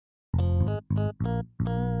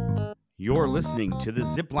You're listening to the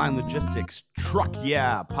Zipline Logistics Truck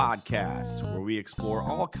Yeah podcast, where we explore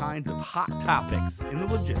all kinds of hot topics in the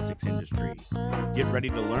logistics industry. Get ready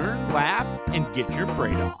to learn, laugh, and get your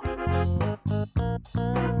freight on.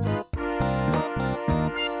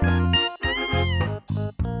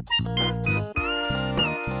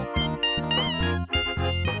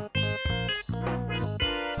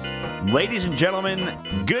 Ladies and gentlemen,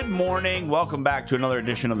 good morning. Welcome back to another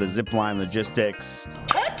edition of the Zipline Logistics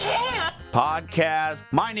podcast.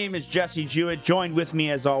 My name is Jesse Jewett. Joined with me,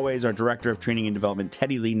 as always, our Director of Training and Development,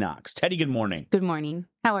 Teddy Lee Knox. Teddy, good morning. Good morning.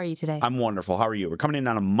 How are you today? I'm wonderful. How are you? We're coming in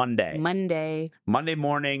on a Monday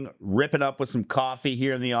morning, ripping up with some coffee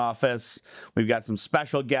here in the office. We've got some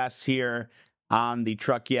special guests here on the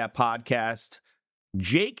Truck Yeah podcast.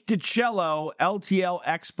 Jake DiCello, LTL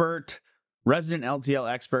expert, resident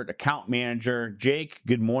LTL expert, account manager. Jake,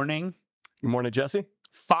 good morning. Good morning, Jesse.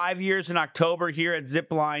 5 years in October here at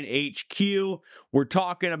Zipline HQ. We're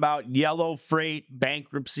talking about Yellow Freight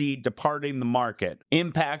bankruptcy departing the market,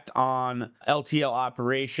 impact on LTL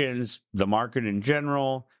operations, the market in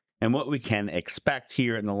general, and what we can expect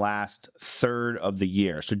here in the last third of the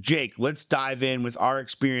year. So, Jake, let's dive in with our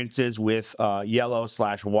experiences with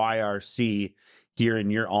Yellow/YRC here in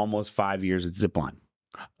your almost 5 years at Zipline.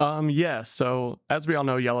 So as we all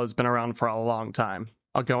know, Yellow's been around for a long time.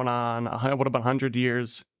 Going on, it would have been 100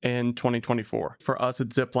 years in 2024. For us at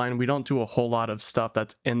Zipline, we don't do a whole lot of stuff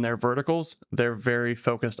that's in their verticals. They're very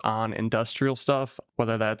focused on industrial stuff,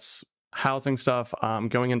 whether that's housing stuff,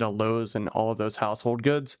 going into Lowe's and all of those household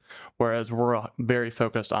goods, whereas we're very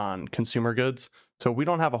focused on consumer goods. So we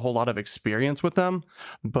don't have a whole lot of experience with them,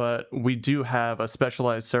 but we do have a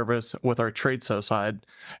specialized service with our trade show side,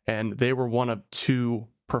 and they were one of two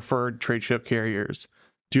preferred trade show carriers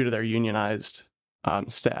due to their unionized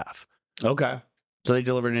staff. Okay. So they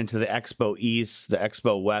delivered into the Expo East, the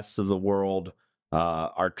Expo West of the world,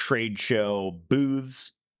 our trade show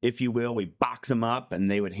booths, if you will. We box them up and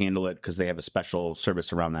they would handle it because they have a special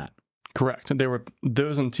service around that. Correct.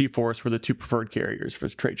 Those and T-Force were the two preferred carriers for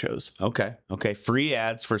trade shows. Okay. Free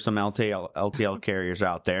ads for some LTL carriers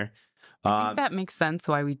out there. I think that makes sense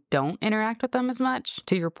why we don't interact with them as much,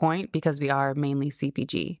 to your point, because we are mainly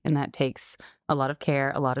CPG, and that takes a lot of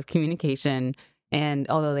care, a lot of communication, and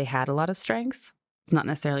although they had a lot of strengths, it's not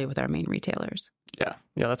necessarily with our main retailers. Yeah,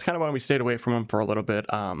 that's kind of why we stayed away from them for a little bit.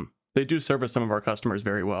 They do service some of our customers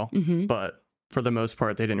very well, but for the most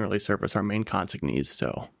part, they didn't really service our main consignees,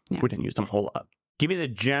 so we didn't use them a whole lot. Give me the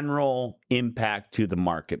general impact to the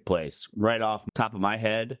marketplace. Right off the top of my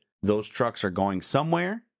head, those trucks are going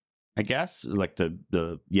somewhere, I guess. Like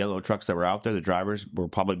the yellow trucks that were out there, the drivers will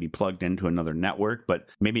probably be plugged into another network, but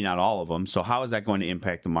maybe not all of them. So how is that going to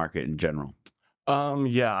impact the market in general?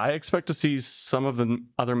 I expect to see some of the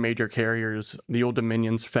other major carriers, the Old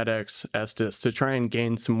Dominions, FedEx, Estes, to try and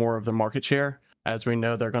gain some more of the market share. As we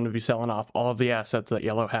know, they're going to be selling off all of the assets that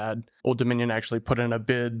Yellow had. Old Dominion actually put in a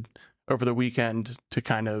bid over the weekend to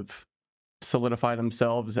kind of solidify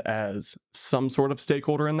themselves as some sort of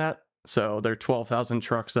stakeholder in that. So their 12,000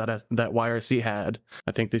 trucks that YRC had,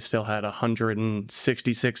 I think they still had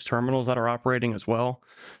 166 terminals that are operating as well.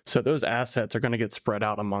 So those assets are going to get spread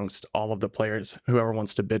out amongst all of the players, whoever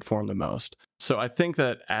wants to bid for them the most. So I think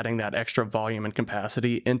that adding that extra volume and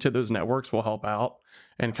capacity into those networks will help out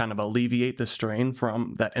and kind of alleviate the strain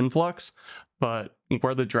from that influx. But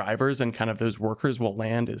where the drivers and kind of those workers will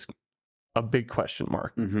land is a big question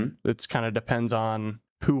mark. It's kind of depends on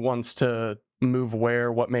who wants to move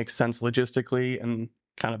where, what makes sense logistically and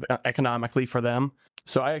kind of economically for them.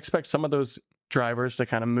 So I expect some of those drivers to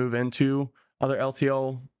kind of move into other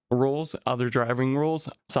LTL roles, other driving roles.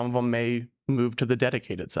 Some of them may move to the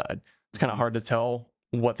dedicated side. It's kind of hard to tell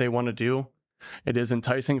what they want to do. It is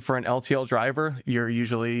enticing for an LTL driver. You're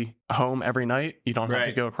usually home every night. You don't have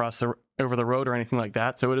to go over the road or anything like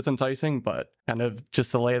that. So it is enticing, but kind of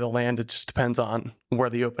just the lay of the land. It just depends on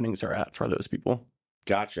where the openings are at for those people.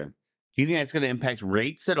 Gotcha. Do you think that's going to impact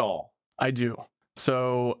rates at all? I do.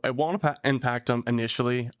 So it won't impact them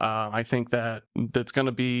initially. I think that's going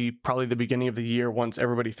to be probably the beginning of the year once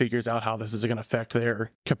everybody figures out how this is going to affect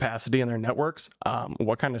their capacity and their networks,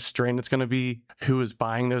 what kind of strain it's going to be, who is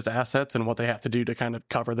buying those assets, and what they have to do to kind of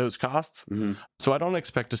cover those costs. So I don't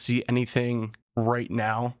expect to see anything right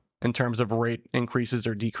now in terms of rate increases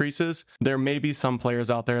or decreases. There may be some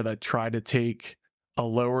players out there that try to take a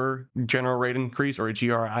lower general rate increase or a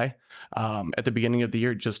GRI at the beginning of the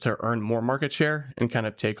year just to earn more market share and kind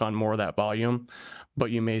of take on more of that volume. But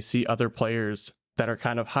you may see other players that are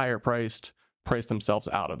kind of higher priced price themselves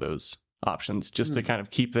out of those options just to kind of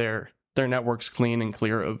keep their networks clean and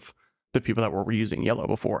clear of the people that were using yellow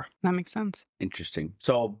before. That makes sense. Interesting.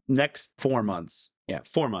 So next 4 months. Yeah,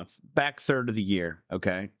 4 months. Back third of the year.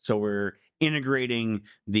 Okay. So we're integrating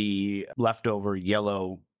the leftover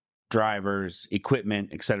yellow drivers, equipment,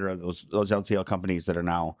 et cetera. Those LTL companies that are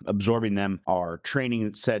now absorbing them are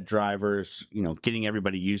training said drivers, getting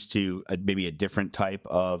everybody used to maybe a different type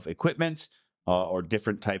of equipment or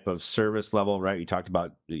different type of service level, right? You talked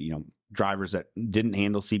about, drivers that didn't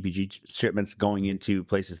handle CPG shipments going into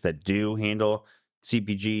places that do handle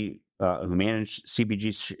CPG, who manage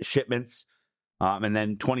CPG shipments. And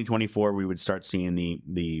then 2024, we would start seeing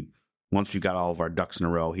the once we've got all of our ducks in a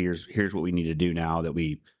row, here's what we need to do now that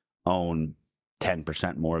we own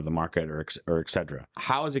 10% more of the market or et cetera.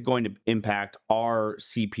 How is it going to impact our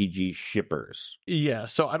CPG shippers? Yeah,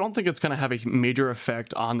 so I don't think it's going to have a major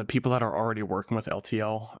effect on the people that are already working with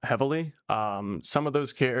LTL heavily. Some of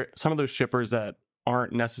those shippers that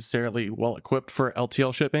aren't necessarily well equipped for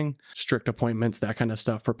LTL shipping, strict appointments, that kind of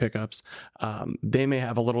stuff for pickups, they may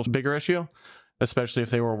have a little bigger issue, especially if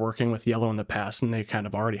they were working with yellow in the past and they kind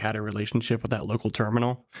of already had a relationship with that local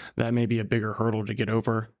terminal. That may be a bigger hurdle to get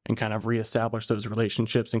over and kind of reestablish those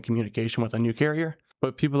relationships and communication with a new carrier.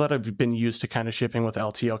 But people that have been used to kind of shipping with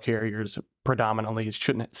LTL carriers predominantly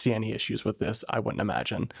shouldn't see any issues with this, I wouldn't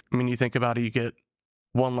imagine. I mean, you think about it, you get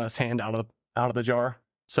one less hand out of the jar,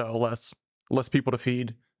 so less people to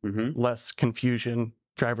feed, less confusion,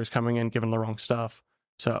 drivers coming in giving the wrong stuff.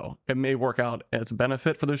 So it may work out as a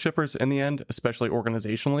benefit for those shippers in the end, especially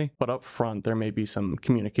organizationally. But up front, there may be some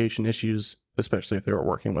communication issues, especially if they were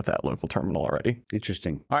working with that local terminal already.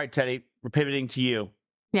 Interesting. All right, Teddy, we're pivoting to you.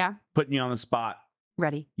 Yeah. Putting you on the spot.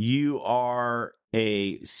 Ready. You are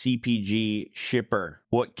a CPG shipper.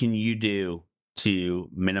 What can you do to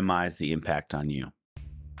minimize the impact on you?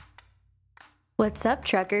 What's up,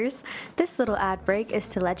 truckers? This little ad break is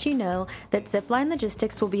to let you know that Zipline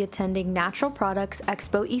Logistics will be attending Natural Products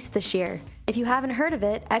Expo East this year. If you haven't heard of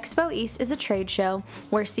it, Expo East is a trade show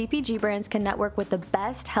where CPG brands can network with the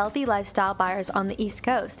best healthy lifestyle buyers on the East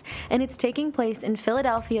Coast, and it's taking place in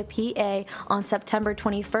Philadelphia, PA on September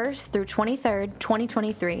 21st through 23rd,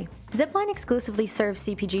 2023. Zipline exclusively serves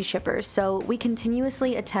CPG shippers, so we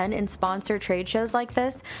continuously attend and sponsor trade shows like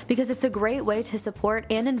this because it's a great way to support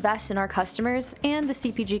and invest in our customers and the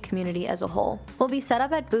CPG community as a whole. We'll be set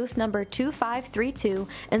up at booth number 2532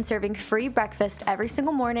 and serving free breakfast every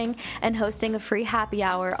single morning and hosting a free happy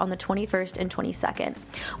hour on the 21st and 22nd.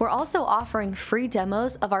 We're also offering free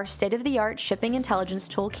demos of our state-of-the-art shipping intelligence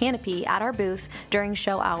tool Canopy at our booth during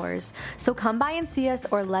show hours. So come by and see us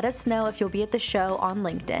or let us know if you'll be at the show on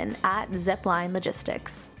LinkedIn at Zipline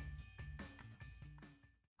Logistics.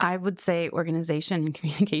 I would say organization and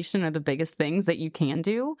communication are the biggest things that you can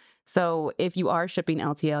do. So if you are shipping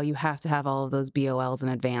LTL, you have to have all of those BOLs in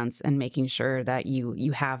advance and making sure that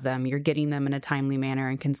you have them, you're getting them in a timely manner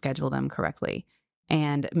and can schedule them correctly.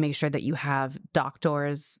 And make sure that you have dock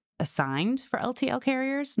doors assigned for LTL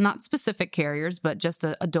carriers, not specific carriers, but just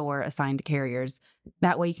a door assigned to carriers.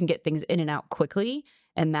 That way you can get things in and out quickly.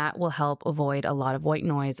 And that will help avoid a lot of white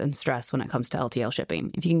noise and stress when it comes to LTL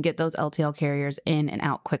shipping. If you can get those LTL carriers in and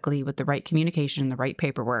out quickly with the right communication, the right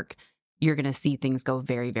paperwork, you're going to see things go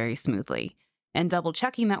very, very smoothly. And double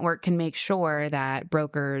checking that work can make sure that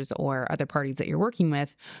brokers or other parties that you're working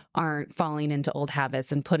with aren't falling into old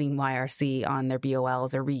habits and putting YRC on their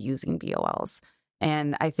BOLs or reusing BOLs.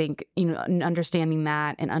 And I think, understanding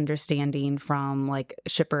that and understanding from like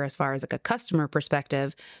shipper as far as like a customer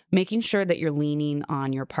perspective, making sure that you're leaning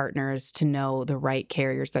on your partners to know the right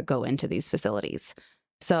carriers that go into these facilities.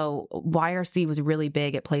 So YRC was really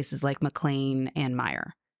big at places like McLean and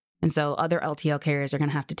Meyer. And so other LTL carriers are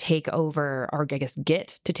going to have to take over, or I guess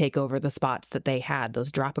get to take over the spots that they had,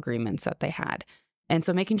 those drop agreements that they had. And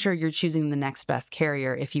so making sure you're choosing the next best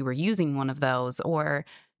carrier if you were using one of those, or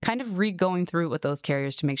kind of going through with those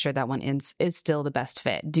carriers to make sure that one is still the best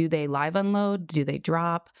fit. Do they live unload? Do they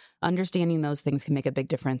drop? Understanding those things can make a big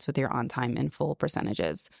difference with your on-time and full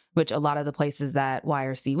percentages, which a lot of the places that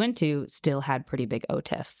YRC went to still had pretty big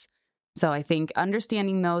OTIFs. So I think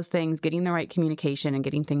understanding those things, getting the right communication and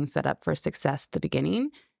getting things set up for success at the beginning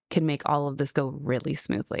can make all of this go really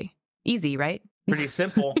smoothly. Easy, right? Pretty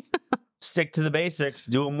simple. Stick to the basics.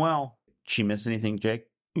 Do them well. Did she miss anything, Jake?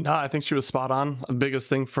 No, I think she was spot on. The biggest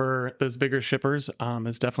thing for those bigger shippers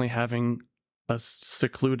is definitely having a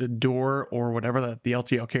secluded door or whatever that the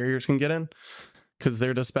LTL carriers can get in, because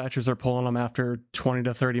their dispatchers are pulling them after 20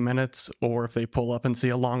 to 30 minutes, or if they pull up and see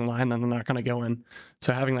a long line, then they're not going to go in.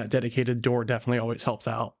 So having that dedicated door definitely always helps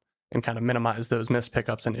out and kind of minimize those missed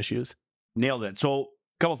pickups and issues. Nailed it. So a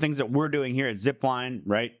couple things that we're doing here at Zipline,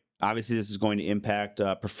 right? Obviously, this is going to impact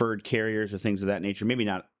preferred carriers or things of that nature. Maybe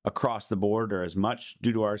not across the board or as much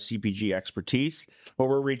due to our CPG expertise, but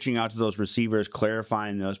we're reaching out to those receivers,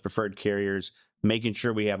 clarifying those preferred carriers, making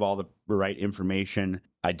sure we have all the right information,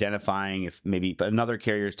 identifying if maybe another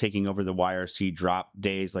carrier is taking over the YRC drop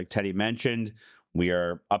days like Teddy mentioned. We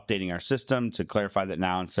are updating our system to clarify that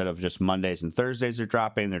now instead of just Mondays and Thursdays they're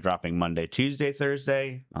dropping Monday, Tuesday,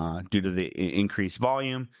 Thursday due to the increased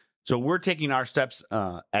volume. So we're taking our steps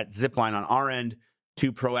at Zipline on our end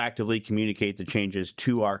to proactively communicate the changes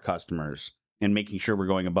to our customers and making sure we're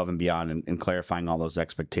going above and beyond and clarifying all those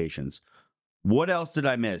expectations. What else did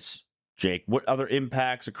I miss, Jake? What other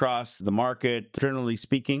impacts across the market, generally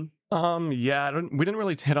speaking? We didn't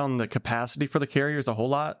really hit on the capacity for the carriers a whole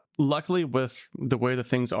lot. Luckily, with the way the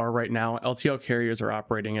things are right now, LTL carriers are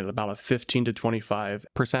operating at about a 15 to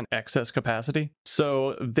 25% excess capacity.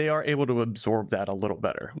 So they are able to absorb that a little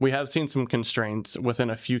better. We have seen some constraints within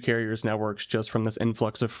a few carriers' networks just from this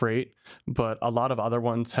influx of freight, but a lot of other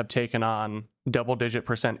ones have taken on double-digit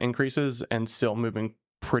percent increases and still moving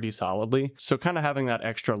pretty solidly. So kind of having that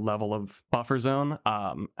extra level of buffer zone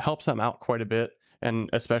helps them out quite a bit.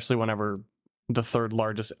 And especially whenever the third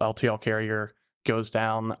largest LTL carrier goes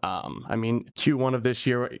down. Q1 of this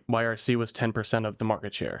year, YRC was 10% of the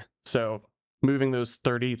market share. So moving those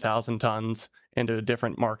 30,000 tons into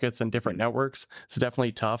different markets and different networks is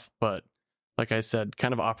definitely tough. But like I said,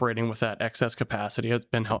 kind of operating with that excess capacity has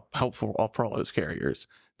been helpful for all those carriers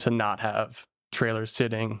to not have trailers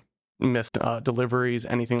sitting, missed deliveries,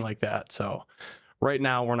 anything like that. So right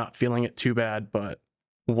now, we're not feeling it too bad, but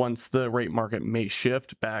once the rate market may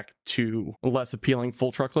shift back to a less appealing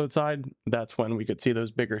full truckload side, that's when we could see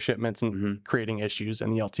those bigger shipments and creating issues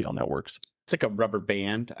in the LTL networks. It's like a rubber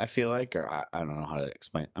band, I feel like, or I don't know how to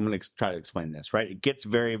explain. I'm going to try to explain this, right? It gets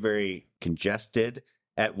very, very congested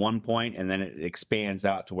at one point, and then it expands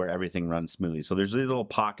out to where everything runs smoothly. So there's little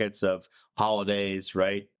pockets of holidays,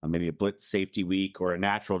 right? Maybe a blitz safety week or a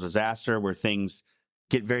natural disaster where things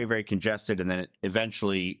get very, very congested, and then it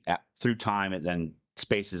eventually, through time, it then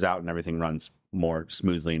spaces out and everything runs more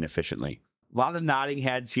smoothly and efficiently. A lot of nodding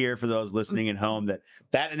heads here for those listening at home.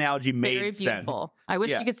 That analogy made Very beautiful. sense. I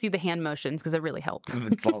wish you could see the hand motions because it really helped.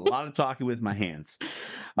 A lot of talking with my hands.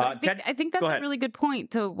 I think that's a really good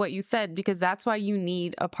point to what you said, because that's why you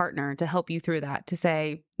need a partner to help you through that, to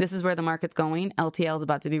say, this is where the market's going. LTL is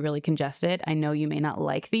about to be really congested. I know you may not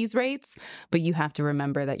like these rates, but you have to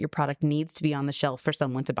remember that your product needs to be on the shelf for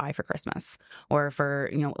someone to buy for Christmas or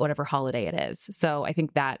for, whatever holiday it is. So I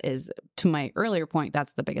think that is, to my earlier point,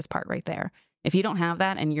 that's the biggest part right there. If you don't have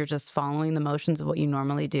that and you're just following the motions of what you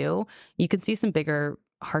normally do, you can see some bigger,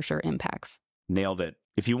 harsher impacts. Nailed it.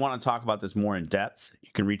 If you want to talk about this more in depth,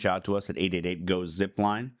 you can reach out to us at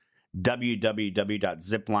 888-GO-ZIPLINE,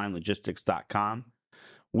 www.ziplinelogistics.com.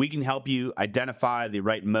 We can help you identify the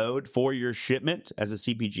right mode for your shipment as a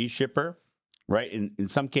CPG shipper, right? In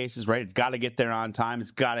some cases, right, it's got to get there on time.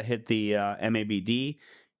 It's got to hit the MABD.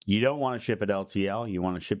 You don't want to ship at LTL. You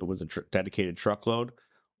want to ship it with a dedicated truckload.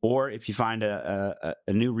 Or if you find a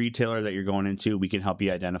new retailer that you're going into, we can help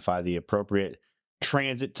you identify the appropriate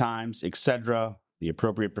transit times, etc., the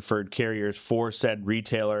appropriate preferred carriers for said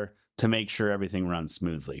retailer to make sure everything runs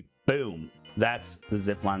smoothly. Boom. That's the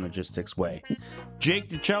Zipline Logistics way. Jake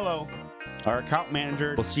DiCello, our account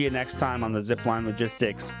manager. We'll see you next time on the Zipline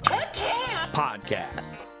Logistics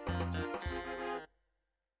podcast.